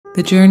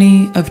The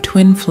journey of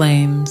twin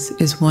flames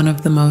is one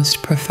of the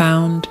most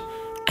profound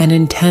and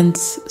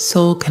intense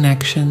soul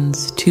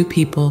connections two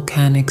people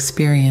can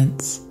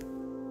experience.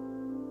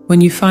 When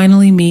you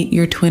finally meet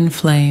your twin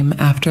flame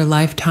after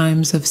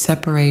lifetimes of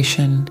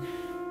separation,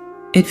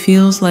 it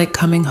feels like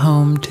coming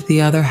home to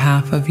the other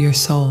half of your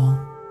soul.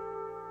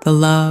 The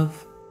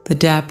love, the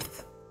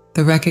depth,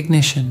 the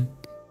recognition,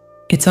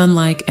 it's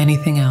unlike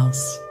anything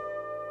else.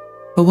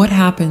 But what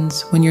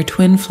happens when your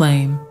twin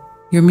flame,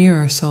 your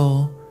mirror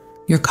soul,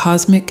 your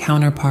cosmic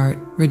counterpart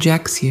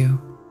rejects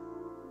you?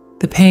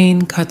 The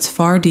pain cuts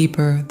far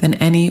deeper than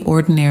any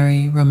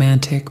ordinary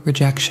romantic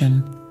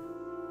rejection.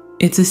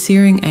 It's a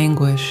searing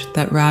anguish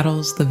that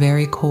rattles the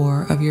very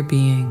core of your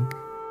being.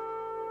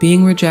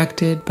 Being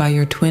rejected by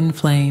your twin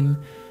flame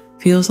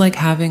feels like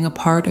having a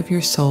part of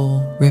your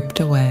soul ripped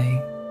away.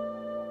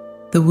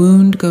 The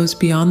wound goes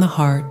beyond the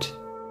heart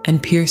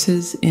and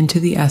pierces into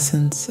the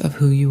essence of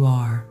who you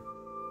are.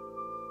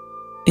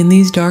 In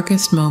these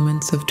darkest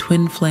moments of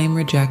twin flame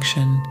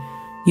rejection,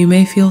 you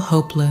may feel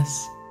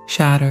hopeless,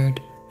 shattered,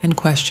 and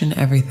question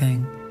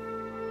everything.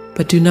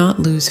 But do not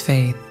lose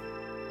faith.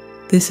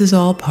 This is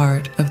all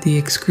part of the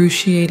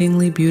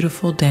excruciatingly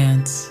beautiful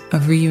dance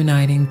of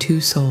reuniting two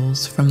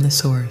souls from the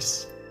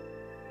source.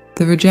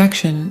 The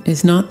rejection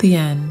is not the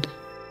end,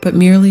 but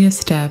merely a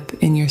step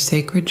in your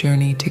sacred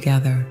journey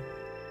together.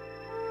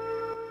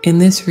 In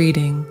this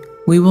reading,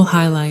 we will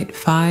highlight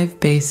 5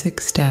 basic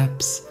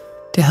steps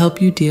to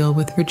help you deal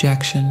with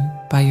rejection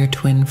by your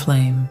twin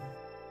flame.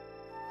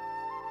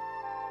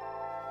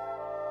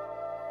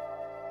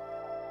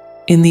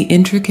 In the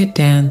intricate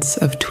dance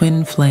of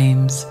twin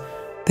flames,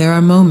 there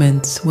are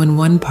moments when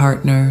one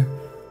partner,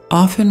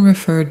 often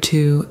referred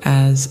to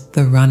as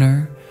the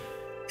runner,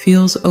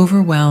 feels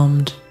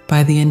overwhelmed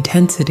by the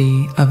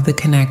intensity of the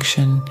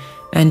connection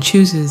and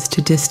chooses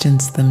to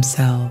distance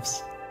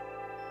themselves.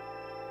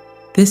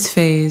 This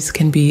phase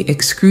can be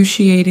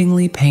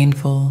excruciatingly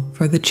painful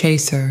for the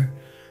chaser,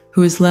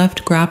 who is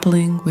left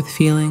grappling with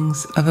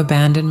feelings of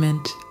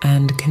abandonment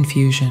and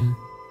confusion.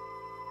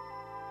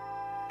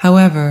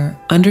 However,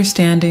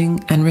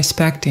 understanding and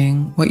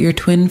respecting what your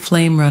twin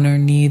flame runner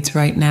needs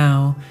right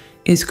now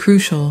is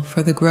crucial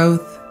for the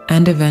growth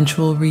and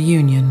eventual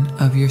reunion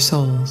of your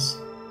souls.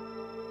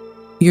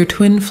 Your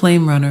twin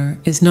flame runner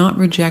is not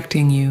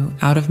rejecting you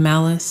out of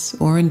malice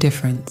or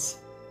indifference.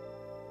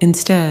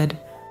 Instead,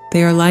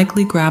 they are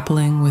likely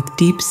grappling with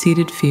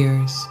deep-seated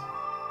fears,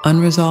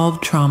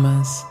 unresolved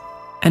traumas,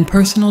 and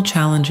personal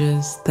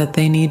challenges that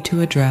they need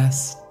to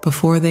address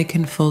before they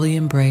can fully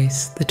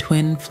embrace the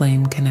twin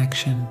flame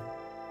connection.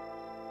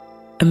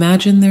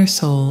 Imagine their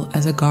soul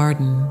as a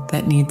garden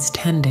that needs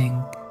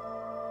tending.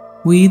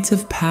 Weeds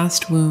of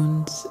past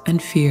wounds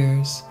and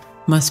fears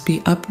must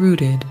be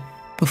uprooted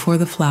before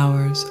the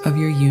flowers of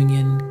your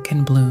union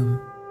can bloom.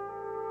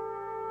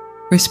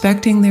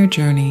 Respecting their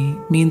journey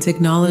means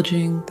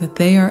acknowledging that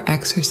they are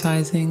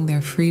exercising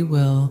their free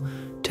will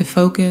to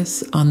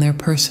focus on their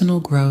personal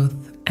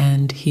growth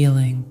and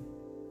healing.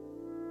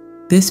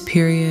 This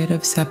period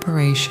of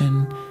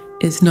separation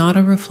is not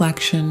a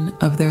reflection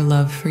of their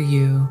love for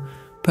you,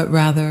 but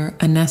rather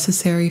a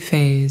necessary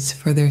phase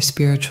for their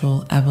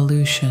spiritual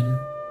evolution.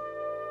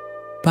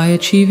 By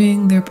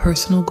achieving their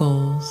personal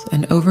goals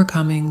and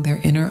overcoming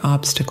their inner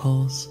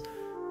obstacles,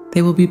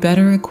 they will be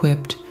better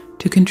equipped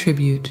to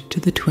contribute to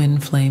the twin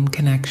flame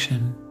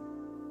connection.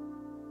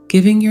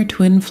 Giving your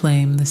twin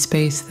flame the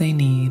space they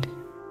need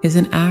is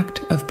an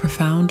act of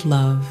profound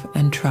love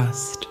and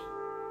trust.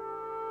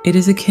 It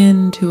is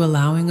akin to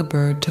allowing a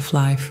bird to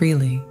fly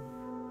freely,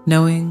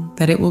 knowing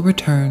that it will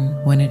return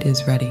when it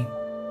is ready.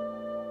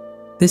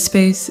 This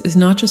space is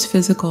not just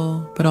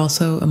physical, but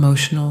also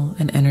emotional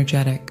and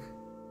energetic.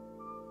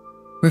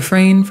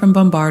 Refrain from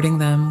bombarding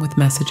them with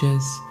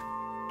messages,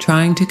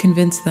 trying to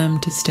convince them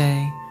to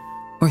stay,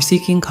 or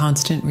seeking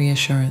constant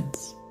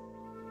reassurance.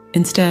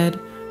 Instead,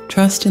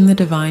 trust in the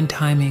divine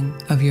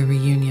timing of your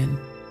reunion.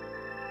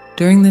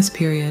 During this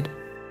period,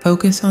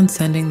 focus on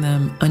sending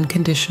them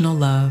unconditional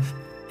love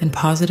and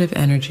positive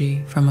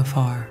energy from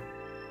afar.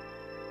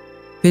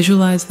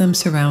 Visualize them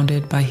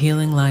surrounded by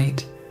healing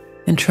light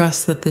and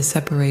trust that this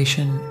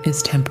separation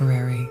is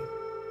temporary.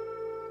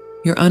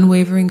 Your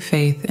unwavering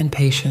faith and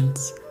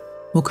patience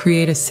will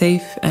create a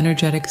safe,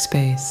 energetic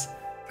space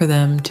for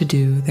them to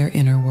do their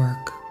inner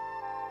work.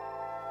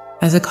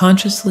 As a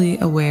consciously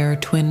aware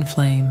twin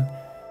flame,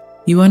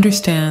 you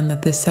understand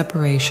that this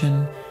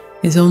separation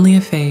is only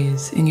a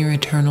phase in your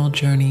eternal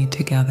journey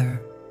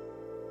together.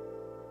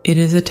 It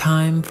is a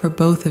time for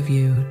both of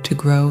you to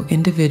grow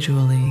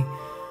individually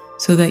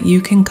so that you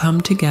can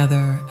come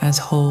together as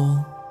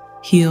whole,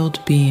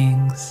 healed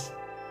beings.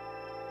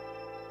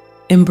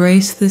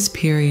 Embrace this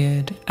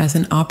period as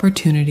an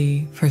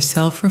opportunity for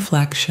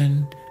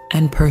self-reflection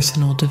and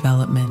personal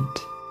development.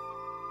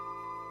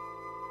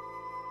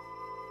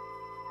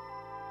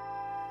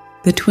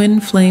 The twin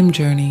flame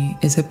journey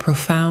is a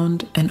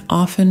profound and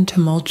often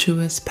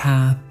tumultuous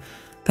path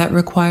that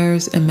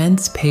requires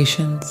immense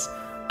patience,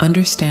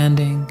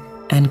 understanding,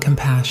 and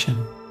compassion.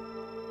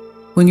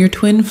 When your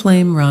twin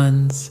flame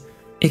runs,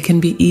 it can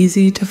be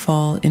easy to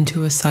fall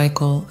into a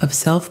cycle of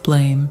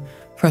self-blame,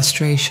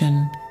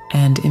 frustration,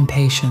 and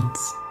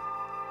impatience.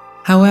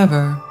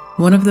 However,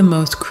 one of the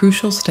most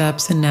crucial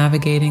steps in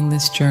navigating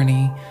this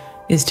journey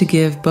is to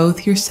give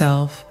both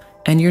yourself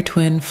and your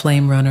twin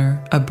flame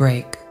runner a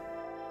break.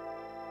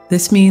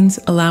 This means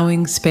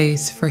allowing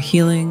space for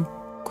healing,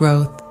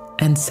 growth,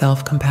 and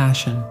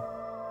self-compassion.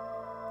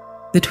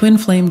 The twin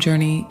flame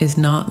journey is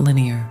not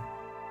linear.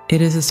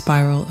 It is a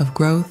spiral of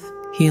growth,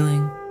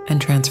 healing,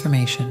 and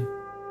transformation.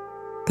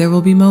 There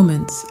will be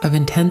moments of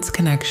intense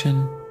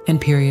connection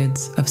and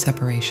periods of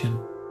separation.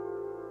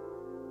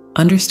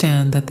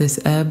 Understand that this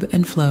ebb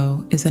and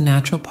flow is a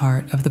natural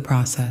part of the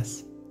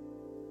process.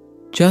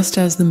 Just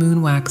as the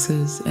moon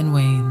waxes and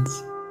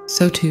wanes,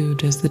 so too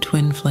does the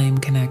twin flame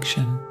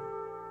connection.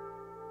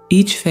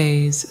 Each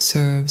phase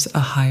serves a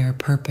higher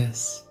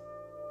purpose.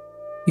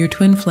 Your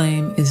twin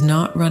flame is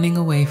not running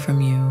away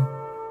from you,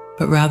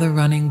 but rather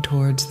running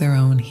towards their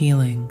own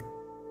healing.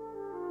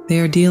 They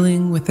are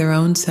dealing with their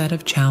own set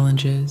of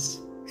challenges,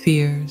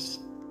 fears,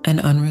 and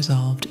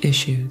unresolved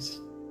issues.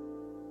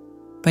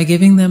 By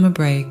giving them a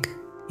break,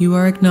 you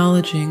are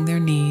acknowledging their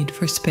need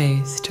for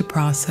space to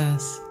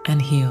process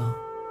and heal.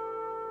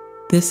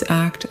 This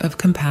act of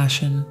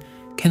compassion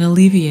can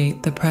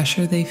alleviate the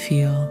pressure they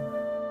feel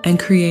and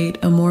create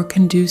a more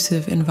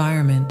conducive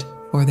environment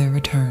for their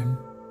return.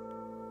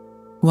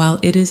 While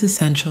it is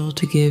essential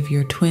to give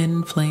your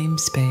twin flame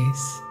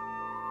space,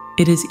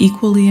 it is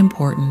equally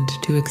important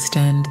to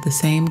extend the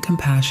same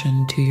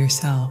compassion to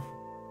yourself.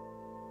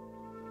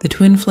 The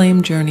twin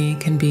flame journey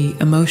can be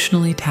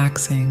emotionally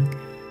taxing,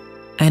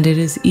 and it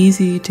is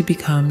easy to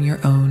become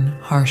your own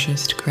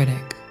harshest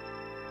critic.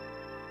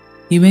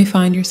 You may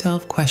find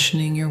yourself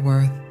questioning your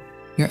worth,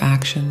 your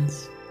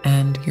actions,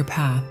 and your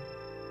path.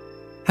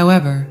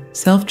 However,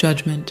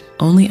 self-judgment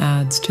only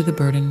adds to the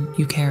burden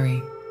you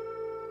carry.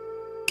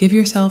 Give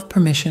yourself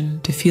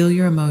permission to feel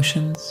your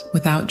emotions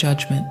without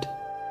judgment.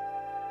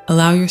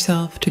 Allow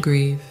yourself to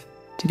grieve,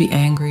 to be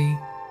angry,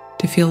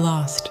 to feel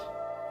lost.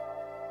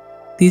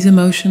 These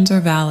emotions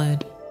are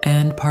valid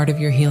and part of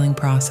your healing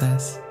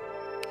process.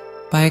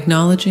 By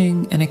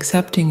acknowledging and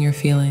accepting your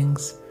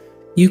feelings,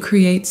 you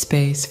create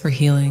space for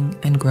healing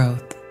and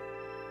growth.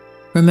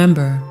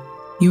 Remember,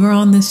 you are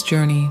on this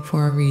journey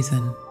for a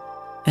reason,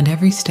 and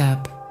every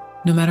step,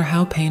 no matter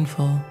how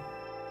painful,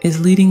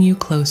 is leading you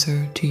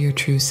closer to your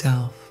true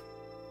self.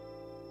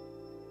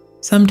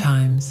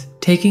 Sometimes,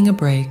 taking a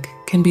break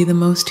can be the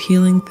most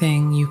healing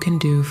thing you can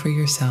do for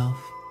yourself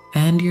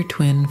and your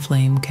twin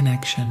flame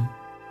connection.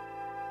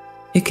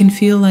 It can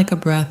feel like a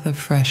breath of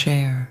fresh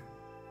air,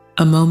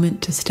 a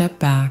moment to step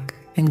back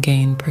and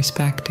gain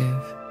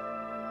perspective.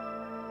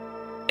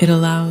 It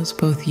allows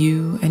both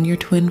you and your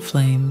twin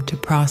flame to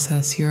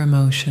process your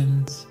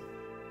emotions,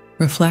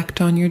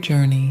 reflect on your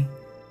journey,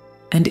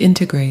 and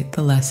integrate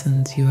the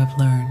lessons you have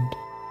learned.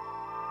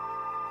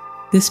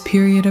 This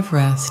period of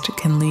rest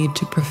can lead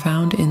to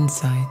profound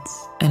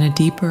insights and a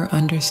deeper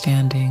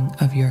understanding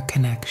of your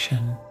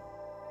connection.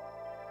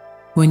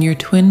 When your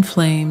twin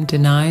flame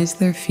denies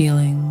their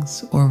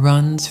feelings or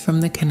runs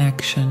from the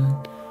connection,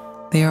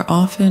 they are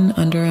often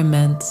under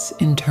immense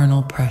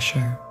internal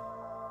pressure.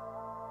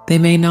 They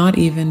may not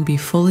even be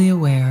fully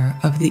aware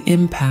of the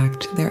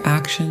impact their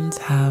actions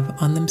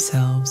have on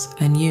themselves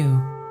and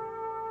you.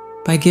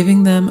 By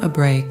giving them a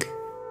break,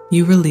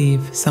 you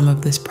relieve some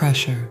of this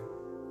pressure,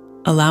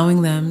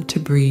 allowing them to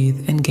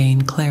breathe and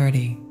gain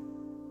clarity.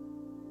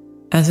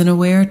 As an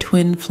aware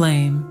twin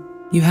flame,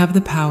 you have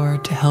the power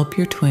to help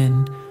your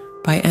twin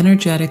by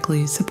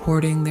energetically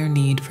supporting their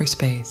need for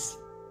space.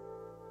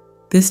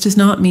 This does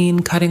not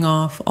mean cutting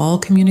off all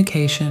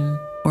communication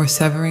or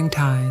severing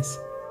ties,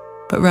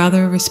 but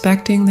rather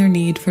respecting their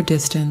need for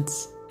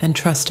distance and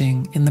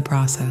trusting in the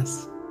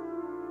process.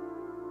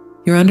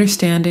 Your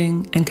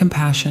understanding and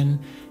compassion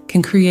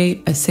can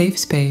create a safe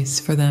space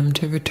for them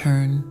to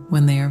return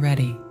when they are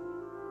ready.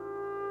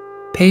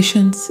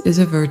 Patience is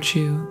a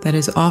virtue that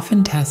is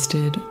often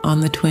tested on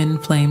the twin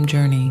flame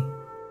journey.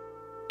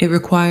 It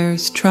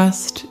requires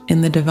trust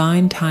in the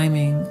divine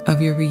timing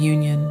of your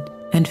reunion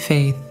and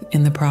faith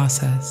in the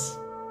process.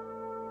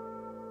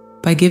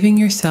 By giving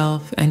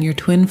yourself and your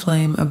twin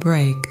flame a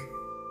break,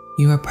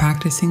 you are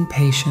practicing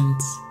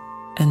patience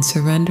and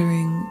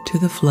surrendering to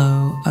the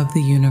flow of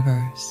the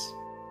universe.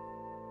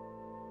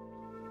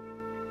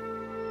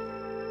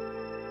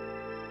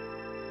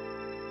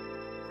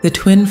 The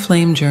twin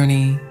flame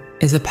journey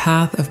is a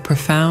path of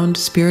profound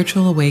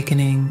spiritual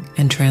awakening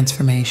and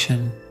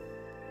transformation.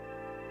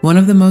 One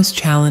of the most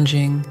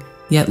challenging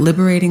yet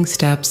liberating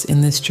steps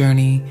in this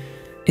journey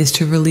is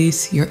to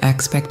release your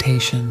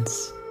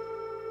expectations.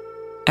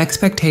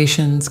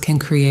 Expectations can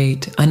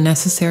create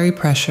unnecessary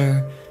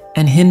pressure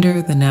and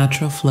hinder the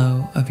natural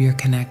flow of your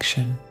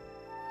connection.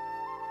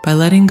 By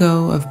letting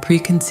go of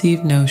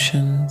preconceived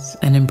notions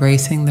and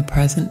embracing the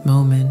present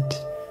moment,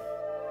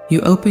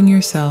 you open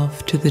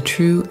yourself to the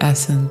true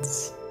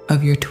essence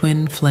of your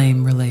twin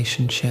flame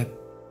relationship.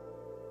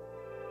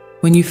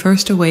 When you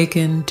first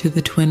awaken to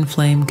the twin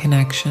flame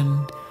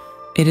connection,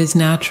 it is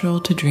natural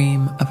to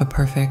dream of a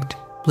perfect,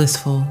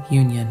 blissful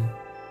union.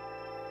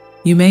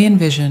 You may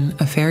envision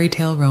a fairy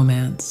tale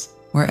romance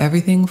where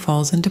everything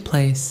falls into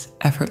place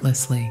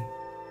effortlessly.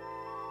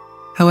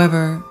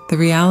 However, the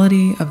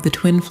reality of the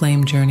twin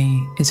flame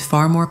journey is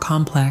far more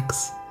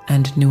complex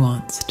and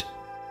nuanced.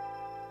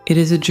 It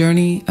is a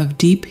journey of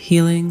deep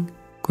healing,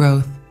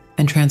 growth,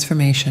 and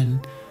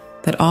transformation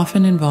that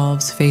often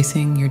involves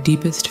facing your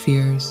deepest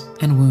fears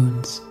and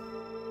wounds.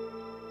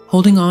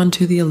 Holding on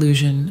to the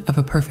illusion of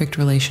a perfect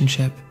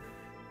relationship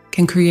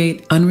can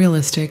create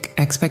unrealistic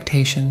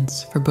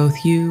expectations for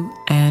both you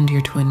and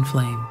your twin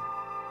flame.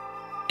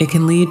 It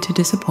can lead to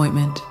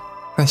disappointment,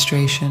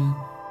 frustration,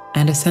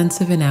 and a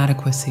sense of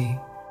inadequacy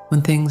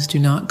when things do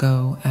not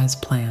go as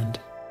planned.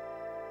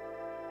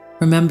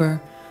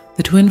 Remember,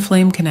 the twin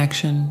flame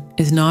connection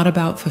is not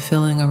about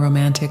fulfilling a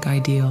romantic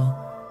ideal,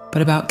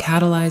 but about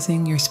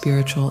catalyzing your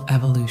spiritual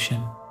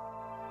evolution.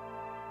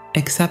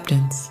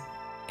 Acceptance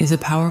is a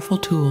powerful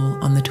tool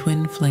on the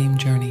twin flame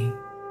journey.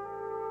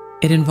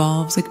 It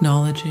involves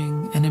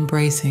acknowledging and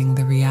embracing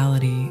the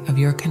reality of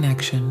your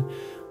connection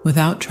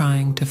without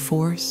trying to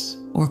force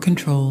or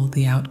control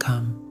the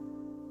outcome.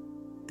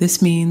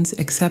 This means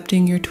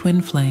accepting your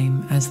twin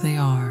flame as they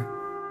are,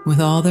 with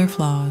all their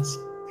flaws,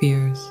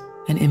 fears,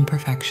 and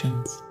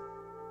imperfections.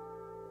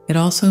 It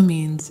also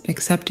means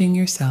accepting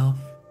yourself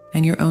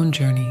and your own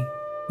journey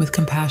with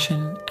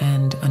compassion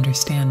and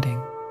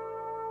understanding.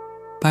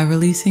 By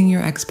releasing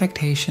your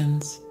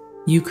expectations,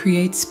 you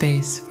create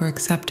space for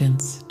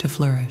acceptance to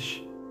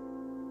flourish.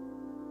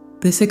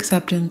 This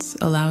acceptance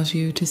allows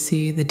you to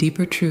see the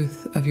deeper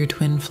truth of your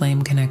twin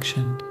flame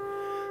connection,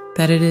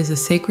 that it is a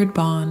sacred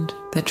bond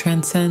that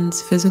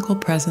transcends physical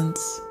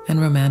presence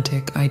and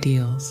romantic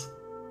ideals.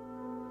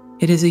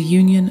 It is a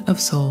union of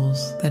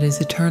souls that is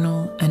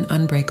eternal and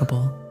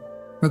unbreakable,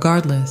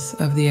 regardless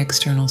of the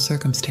external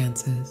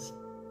circumstances.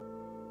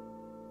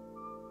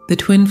 The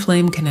twin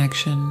flame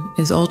connection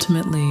is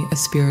ultimately a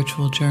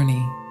spiritual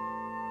journey.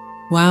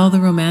 While the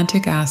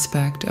romantic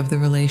aspect of the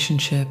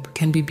relationship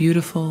can be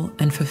beautiful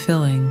and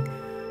fulfilling,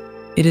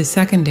 it is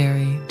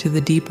secondary to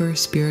the deeper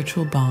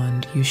spiritual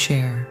bond you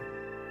share.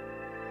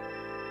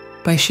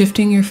 By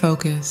shifting your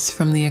focus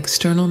from the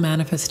external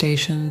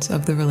manifestations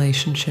of the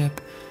relationship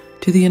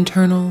to the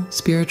internal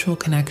spiritual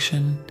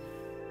connection,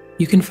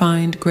 you can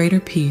find greater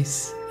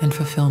peace and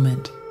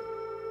fulfillment.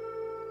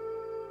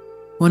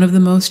 One of the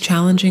most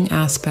challenging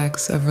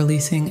aspects of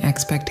releasing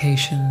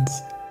expectations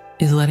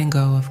is letting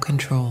go of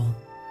control.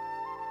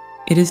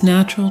 It is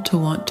natural to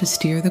want to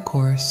steer the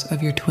course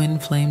of your twin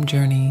flame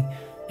journey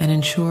and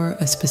ensure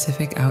a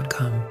specific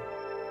outcome.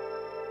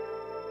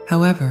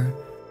 However,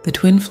 the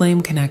twin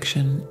flame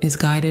connection is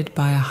guided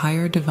by a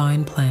higher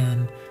divine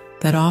plan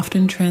that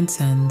often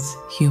transcends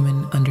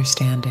human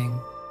understanding.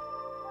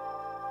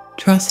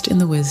 Trust in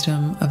the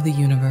wisdom of the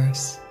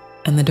universe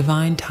and the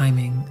divine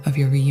timing of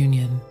your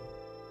reunion.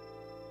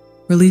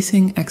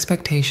 Releasing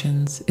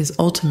expectations is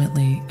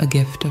ultimately a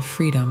gift of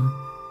freedom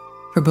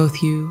for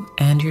both you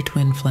and your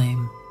twin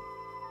flame.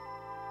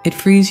 It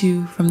frees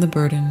you from the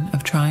burden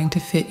of trying to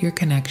fit your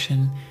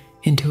connection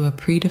into a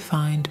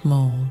predefined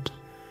mold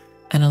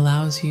and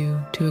allows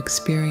you to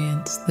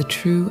experience the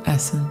true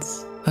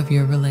essence of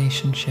your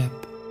relationship.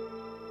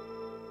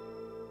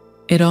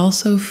 It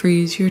also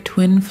frees your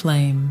twin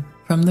flame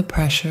from the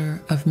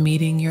pressure of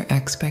meeting your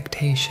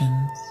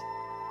expectations,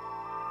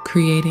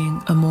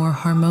 creating a more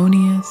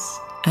harmonious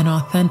and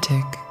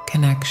authentic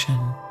connection.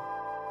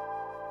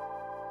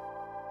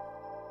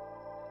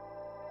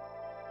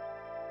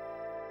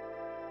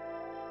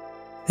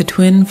 The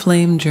twin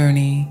flame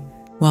journey,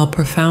 while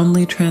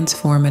profoundly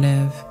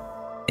transformative,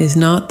 is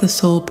not the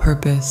sole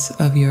purpose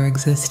of your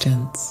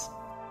existence.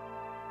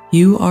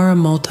 You are a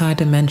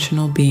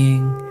multidimensional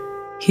being,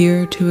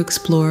 here to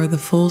explore the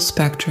full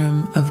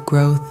spectrum of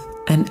growth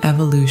and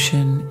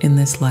evolution in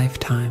this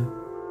lifetime.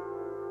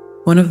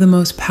 One of the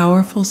most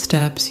powerful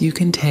steps you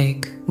can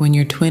take when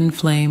your twin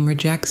flame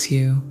rejects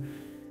you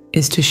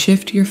is to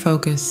shift your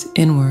focus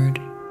inward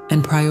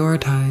and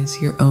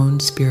prioritize your own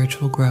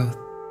spiritual growth.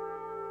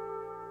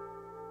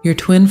 Your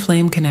twin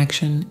flame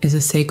connection is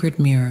a sacred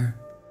mirror,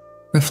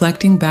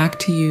 reflecting back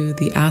to you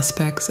the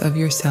aspects of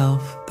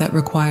yourself that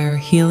require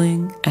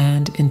healing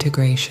and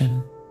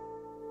integration.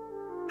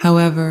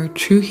 However,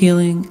 true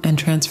healing and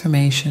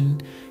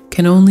transformation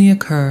can only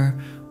occur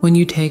when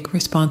you take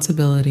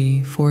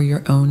responsibility for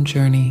your own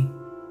journey.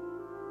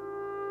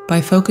 By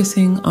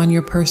focusing on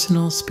your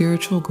personal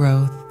spiritual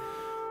growth,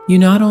 you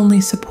not only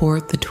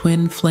support the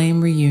twin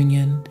flame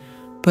reunion,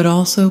 but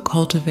also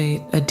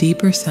cultivate a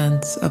deeper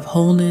sense of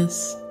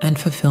wholeness and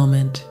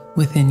fulfillment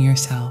within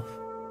yourself.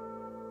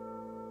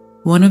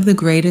 One of the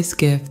greatest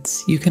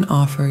gifts you can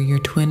offer your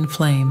twin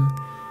flame,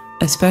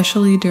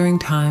 especially during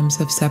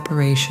times of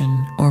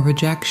separation or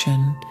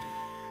rejection,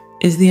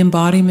 is the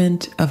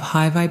embodiment of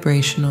high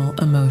vibrational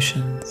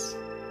emotions.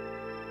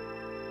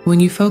 When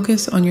you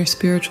focus on your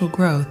spiritual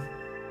growth,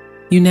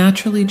 you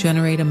naturally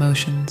generate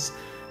emotions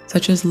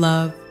such as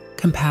love,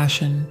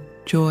 compassion,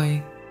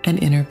 joy,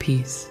 and inner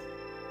peace.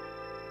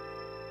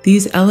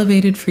 These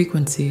elevated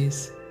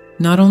frequencies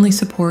not only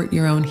support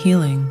your own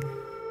healing,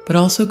 but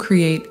also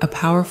create a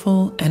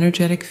powerful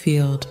energetic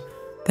field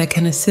that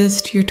can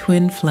assist your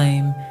twin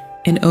flame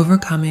in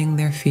overcoming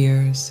their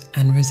fears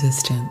and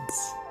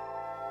resistance.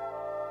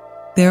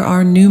 There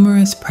are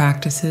numerous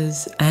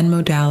practices and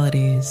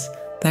modalities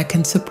that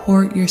can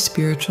support your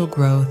spiritual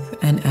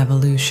growth and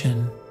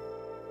evolution.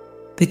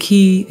 The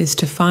key is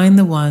to find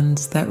the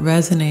ones that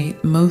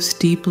resonate most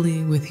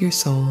deeply with your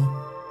soul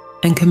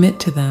and commit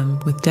to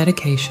them with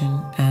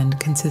dedication and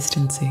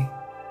consistency.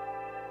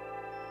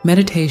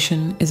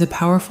 Meditation is a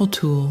powerful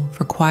tool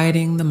for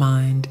quieting the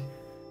mind,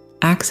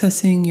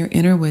 accessing your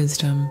inner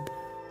wisdom,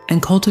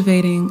 and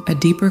cultivating a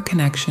deeper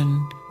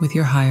connection with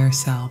your higher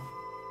self.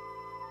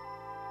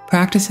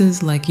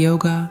 Practices like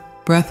yoga,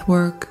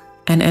 breathwork,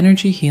 and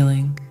energy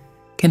healing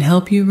can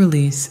help you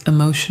release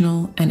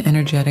emotional and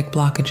energetic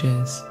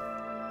blockages,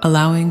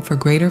 allowing for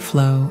greater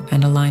flow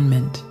and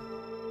alignment.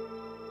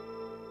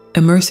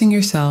 Immersing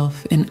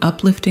yourself in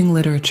uplifting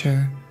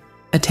literature,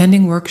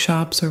 attending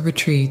workshops or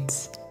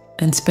retreats,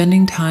 and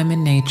spending time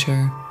in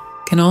nature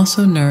can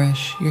also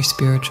nourish your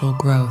spiritual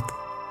growth.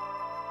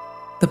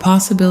 The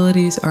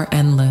possibilities are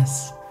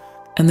endless,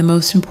 and the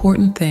most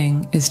important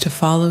thing is to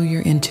follow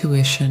your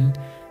intuition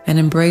and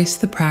embrace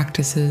the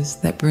practices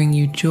that bring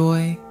you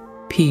joy,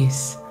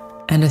 peace,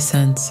 and a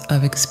sense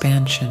of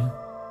expansion.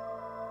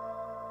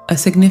 A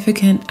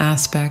significant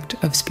aspect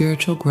of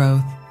spiritual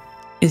growth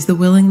is the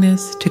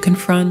willingness to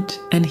confront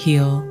and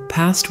heal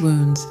past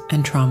wounds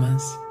and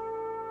traumas.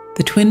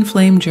 The twin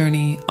flame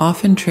journey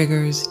often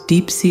triggers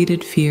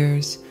deep-seated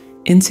fears,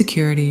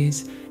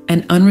 insecurities,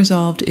 and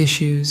unresolved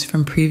issues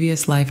from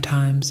previous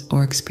lifetimes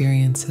or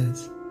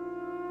experiences.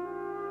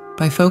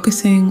 By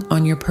focusing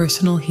on your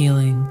personal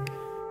healing,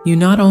 you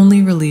not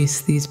only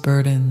release these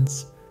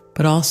burdens,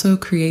 but also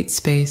create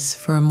space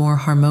for a more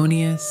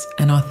harmonious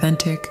and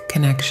authentic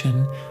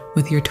connection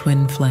with your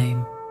twin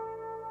flame.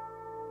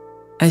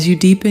 As you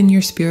deepen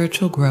your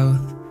spiritual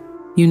growth,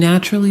 you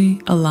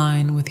naturally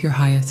align with your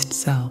highest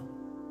self.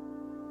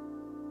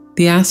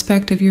 The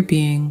aspect of your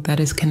being that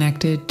is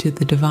connected to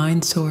the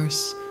divine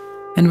source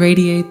and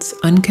radiates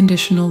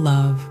unconditional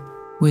love,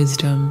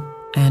 wisdom,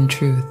 and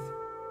truth.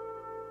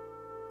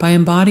 By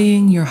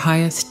embodying your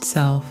highest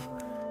self,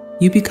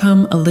 you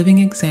become a living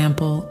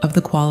example of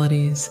the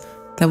qualities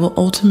that will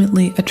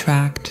ultimately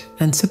attract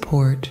and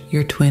support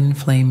your twin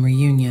flame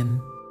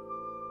reunion.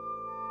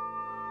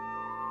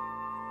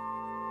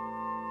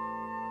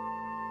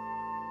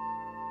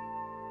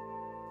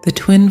 The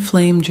twin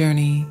flame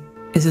journey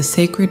is a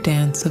sacred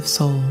dance of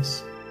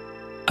souls,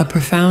 a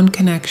profound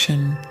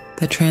connection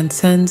that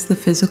transcends the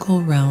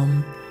physical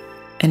realm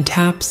and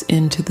taps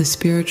into the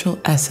spiritual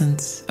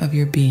essence of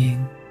your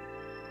being.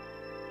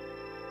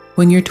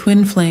 When your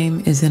twin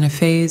flame is in a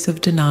phase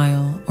of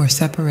denial or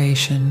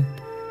separation,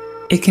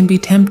 it can be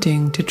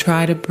tempting to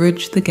try to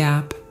bridge the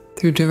gap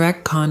through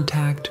direct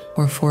contact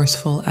or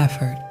forceful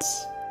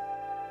efforts.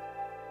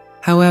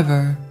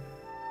 However,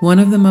 one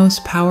of the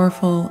most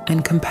powerful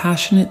and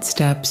compassionate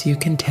steps you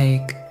can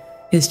take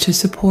is to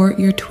support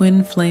your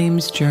twin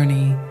flame's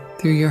journey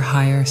through your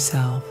higher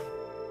self.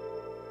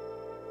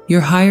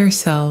 Your higher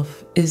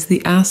self is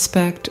the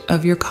aspect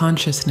of your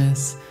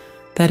consciousness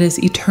that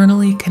is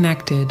eternally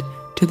connected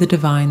to the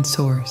divine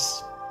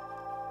source.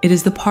 It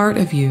is the part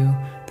of you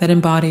that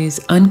embodies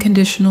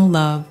unconditional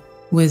love,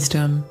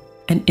 wisdom,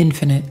 and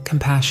infinite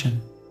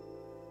compassion.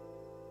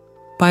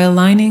 By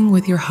aligning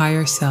with your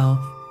higher self,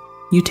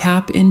 you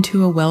tap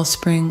into a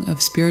wellspring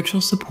of spiritual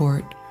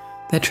support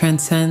that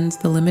transcends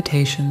the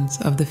limitations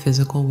of the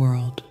physical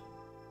world.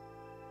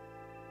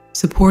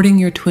 Supporting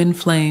your twin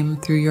flame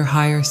through your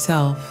higher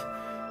self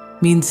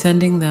means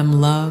sending them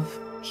love,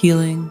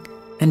 healing,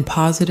 and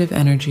positive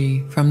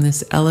energy from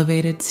this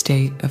elevated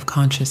state of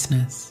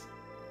consciousness.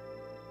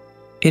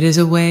 It is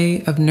a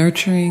way of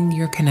nurturing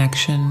your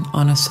connection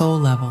on a soul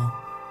level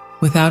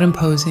without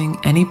imposing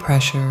any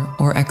pressure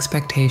or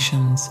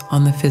expectations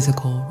on the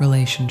physical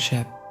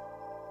relationship.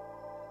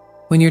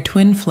 When your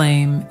twin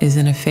flame is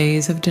in a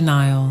phase of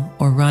denial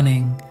or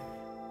running,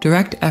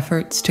 direct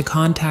efforts to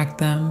contact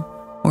them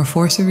or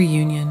force a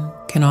reunion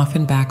can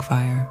often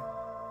backfire,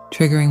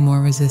 triggering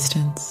more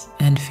resistance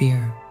and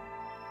fear.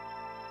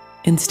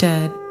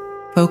 Instead,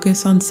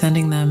 focus on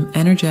sending them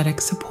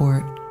energetic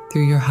support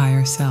through your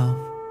higher self.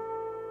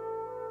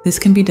 This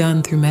can be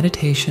done through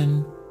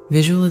meditation,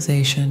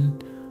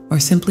 visualization, or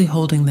simply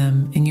holding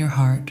them in your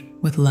heart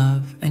with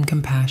love and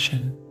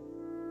compassion.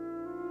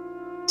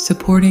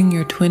 Supporting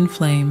your twin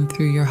flame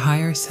through your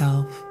higher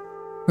self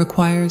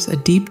requires a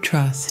deep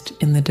trust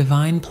in the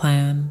divine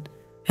plan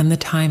and the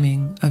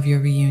timing of your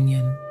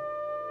reunion.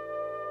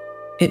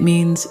 It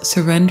means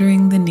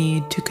surrendering the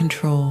need to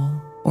control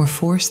or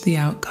force the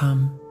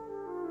outcome,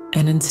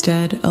 and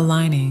instead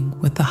aligning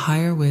with the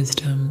higher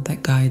wisdom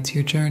that guides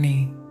your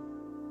journey.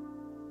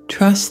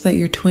 Trust that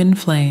your twin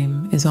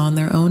flame is on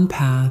their own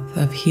path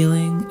of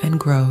healing and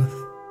growth,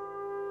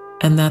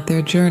 and that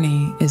their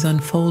journey is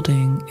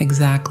unfolding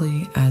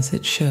exactly as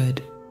it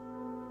should.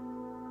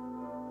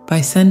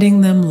 By sending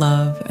them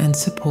love and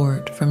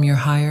support from your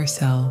higher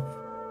self,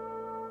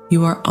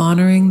 You are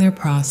honoring their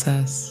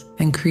process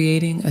and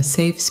creating a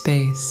safe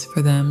space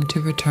for them to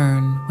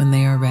return when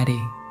they are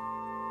ready.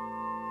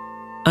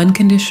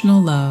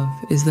 Unconditional love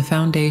is the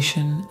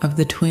foundation of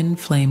the twin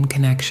flame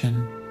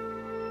connection.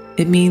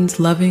 It means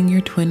loving your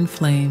twin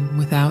flame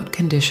without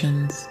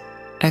conditions,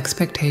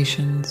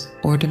 expectations,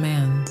 or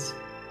demands.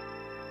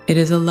 It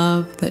is a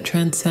love that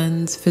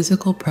transcends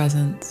physical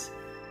presence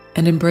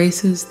and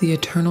embraces the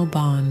eternal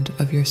bond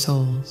of your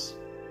souls.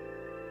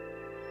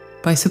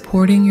 By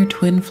supporting your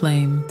twin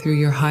flame through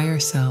your higher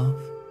self,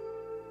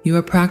 you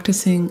are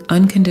practicing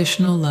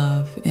unconditional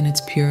love in its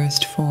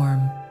purest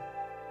form.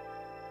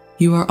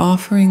 You are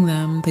offering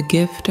them the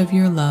gift of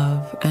your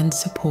love and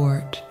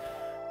support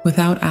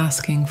without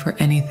asking for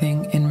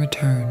anything in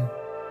return.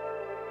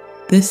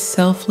 This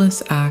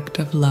selfless act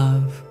of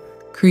love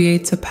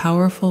creates a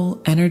powerful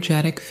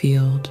energetic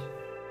field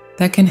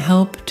that can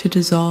help to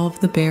dissolve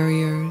the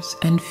barriers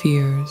and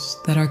fears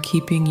that are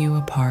keeping you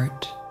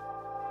apart.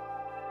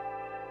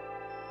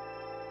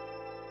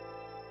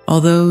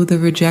 Although the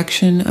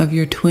rejection of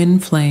your twin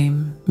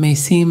flame may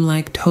seem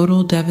like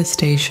total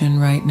devastation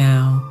right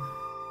now,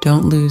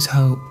 don't lose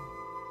hope.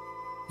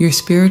 Your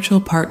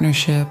spiritual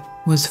partnership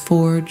was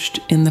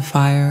forged in the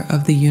fire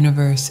of the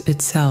universe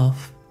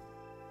itself.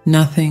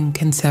 Nothing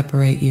can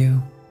separate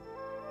you.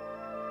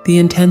 The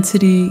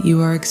intensity you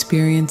are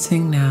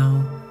experiencing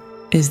now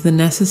is the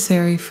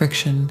necessary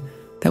friction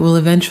that will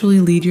eventually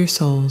lead your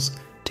souls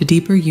to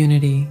deeper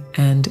unity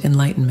and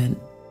enlightenment.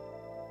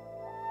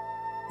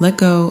 Let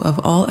go of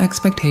all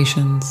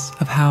expectations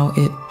of how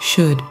it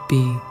should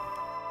be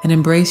and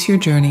embrace your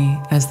journey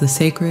as the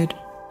sacred,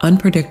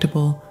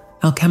 unpredictable,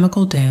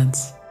 alchemical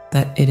dance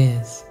that it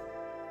is.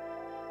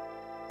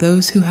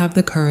 Those who have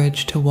the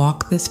courage to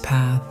walk this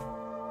path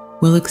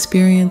will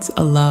experience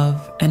a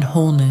love and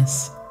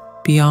wholeness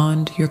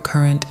beyond your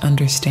current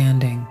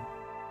understanding.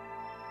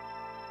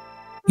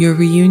 Your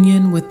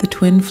reunion with the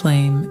twin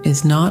flame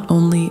is not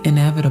only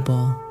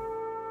inevitable,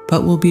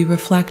 but will be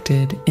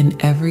reflected in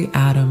every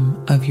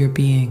atom of your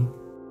being.